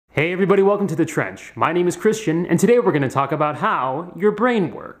Hey everybody, welcome to The Trench. My name is Christian, and today we're going to talk about how your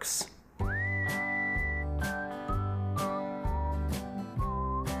brain works.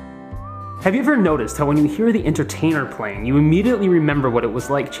 Have you ever noticed how when you hear The Entertainer playing, you immediately remember what it was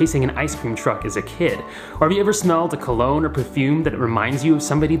like chasing an ice cream truck as a kid? Or have you ever smelled a cologne or perfume that reminds you of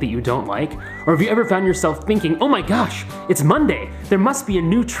somebody that you don't like? Or have you ever found yourself thinking, oh my gosh, it's Monday, there must be a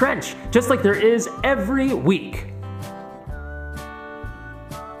new Trench, just like there is every week?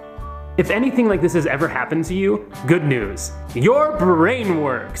 If anything like this has ever happened to you, good news. Your brain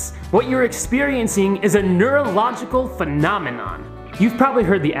works! What you're experiencing is a neurological phenomenon. You've probably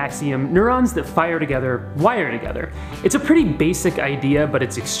heard the axiom, neurons that fire together, wire together. It's a pretty basic idea, but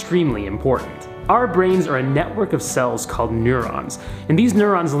it's extremely important. Our brains are a network of cells called neurons, and these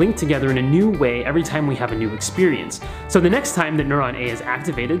neurons link together in a new way every time we have a new experience. So the next time that neuron A is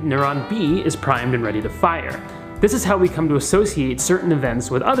activated, neuron B is primed and ready to fire. This is how we come to associate certain events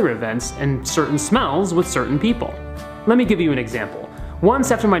with other events and certain smells with certain people. Let me give you an example.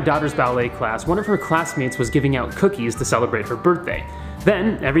 Once after my daughter's ballet class, one of her classmates was giving out cookies to celebrate her birthday.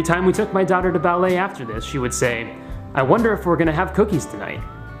 Then, every time we took my daughter to ballet after this, she would say, "I wonder if we're gonna have cookies tonight."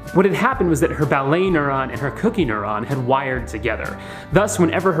 What had happened was that her ballet neuron and her cookie neuron had wired together. Thus,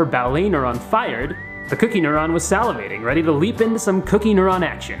 whenever her ballet neuron fired, the cookie neuron was salivating, ready to leap into some cookie neuron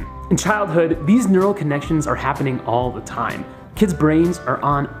action. In childhood, these neural connections are happening all the time. Kids' brains are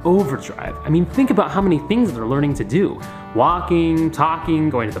on overdrive. I mean, think about how many things they're learning to do. Walking, talking,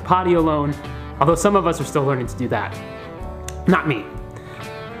 going to the potty alone. Although some of us are still learning to do that. Not me.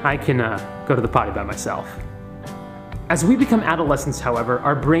 I can go to the potty by myself. As we become adolescents, however,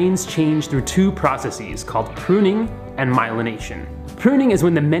 our brains change through two processes called pruning and myelination. Pruning is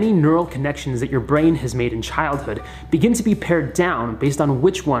when the many neural connections that your brain has made in childhood begin to be pared down based on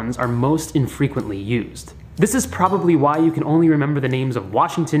which ones are most infrequently used. This is probably why you can only remember the names of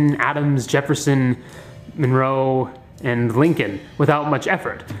Washington, Adams, Jefferson, Monroe, and Lincoln without much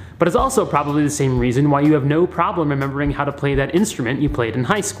effort. But it's also probably the same reason why you have no problem remembering how to play that instrument you played in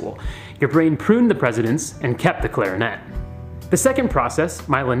high school. Your brain pruned the presidents and kept the clarinet. The second process,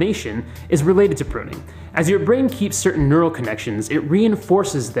 myelination, is related to pruning. As your brain keeps certain neural connections, it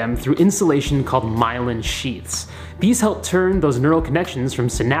reinforces them through insulation called myelin sheaths. These help turn those neural connections from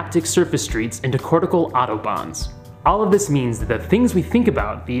synaptic surface streets into cortical autobahns. All of this means that the things we think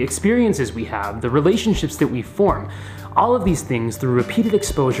about, the experiences we have, the relationships that we form, all of these things through repeated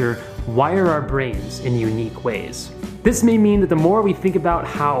exposure wire our brains in unique ways. This may mean that the more we think about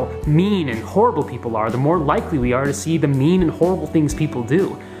how mean and horrible people are, the more likely we are to see the mean and horrible things people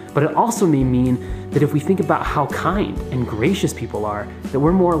do. But it also may mean that if we think about how kind and gracious people are, that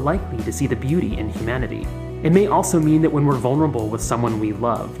we're more likely to see the beauty in humanity. It may also mean that when we're vulnerable with someone we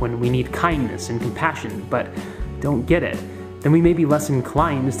love, when we need kindness and compassion, but don't get it, then we may be less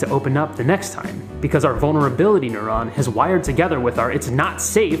inclined to open up the next time, because our vulnerability neuron has wired together with our "it's not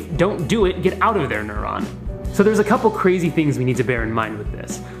safe, don't do it, get out of there" neuron. So there's a couple crazy things we need to bear in mind with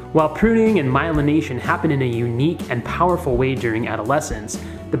this. While pruning and myelination happen in a unique and powerful way during adolescence,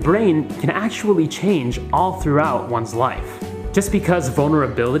 the brain can actually change all throughout one's life. Just because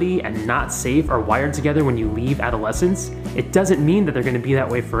vulnerability and not safe are wired together when you leave adolescence, it doesn't mean that they're going to be that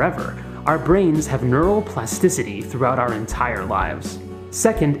way forever. Our brains have neural plasticity throughout our entire lives.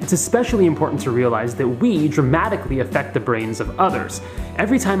 Second, it's especially important to realize that we dramatically affect the brains of others.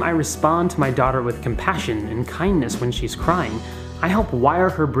 Every time I respond to my daughter with compassion and kindness when she's crying, I help wire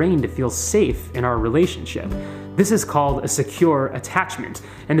her brain to feel safe in our relationship. This is called a secure attachment,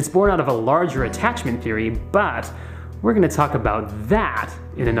 and it's born out of a larger attachment theory, but we're going to talk about that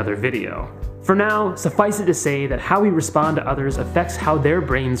in another video. For now, suffice it to say that how we respond to others affects how their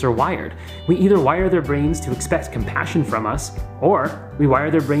brains are wired. We either wire their brains to expect compassion from us, or we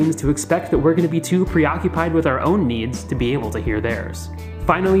wire their brains to expect that we're going to be too preoccupied with our own needs to be able to hear theirs.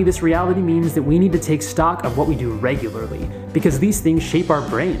 Finally, this reality means that we need to take stock of what we do regularly, because these things shape our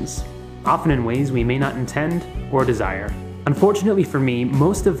brains, often in ways we may not intend or desire. Unfortunately for me,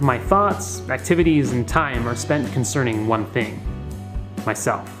 most of my thoughts, activities, and time are spent concerning one thing: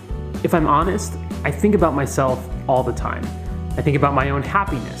 myself. If I'm honest, I think about myself all the time. I think about my own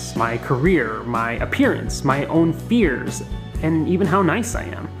happiness, my career, my appearance, my own fears, and even how nice I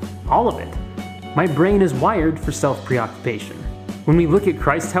am. All of it. My brain is wired for self-preoccupation. When we look at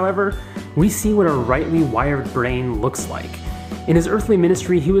Christ, however, we see what a rightly wired brain looks like. In his earthly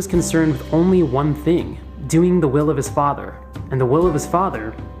ministry, he was concerned with only one thing: doing the will of his Father. And the will of his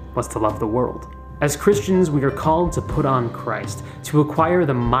Father was to love the world. As Christians, we are called to put on Christ, to acquire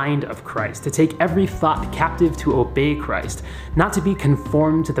the mind of Christ, to take every thought captive to obey Christ, not to be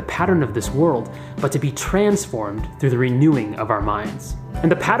conformed to the pattern of this world, but to be transformed through the renewing of our minds.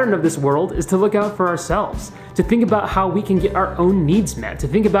 And the pattern of this world is to look out for ourselves, to think about how we can get our own needs met, to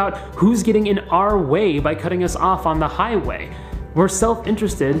think about who's getting in our way by cutting us off on the highway. We're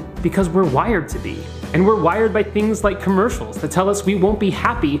self-interested because we're wired to be. And we're wired by things like commercials that tell us we won't be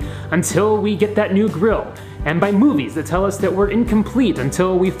happy until we get that new grill, and by movies that tell us that we're incomplete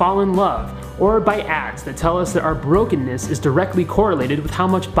until we fall in love, or by ads that tell us that our brokenness is directly correlated with how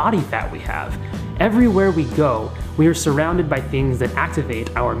much body fat we have. Everywhere we go, we are surrounded by things that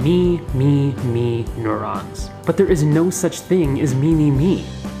activate our me neurons. But there is no such thing as me.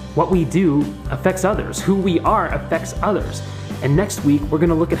 What we do affects others. Who we are affects others. And next week, we're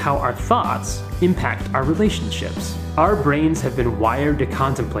gonna look at how our thoughts impact our relationships. Our brains have been wired to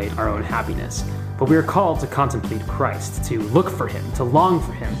contemplate our own happiness, but we are called to contemplate Christ, to look for Him, to long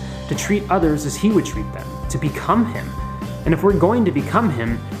for Him, to treat others as He would treat them, to become Him. And if we're going to become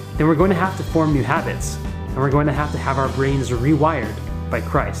Him, then we're going to have to form new habits, and we're going to have our brains rewired by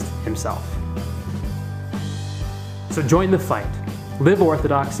Christ Himself. So join the fight, live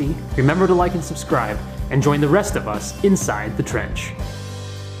orthodoxy, remember to like and subscribe, and join the rest of us inside the trench.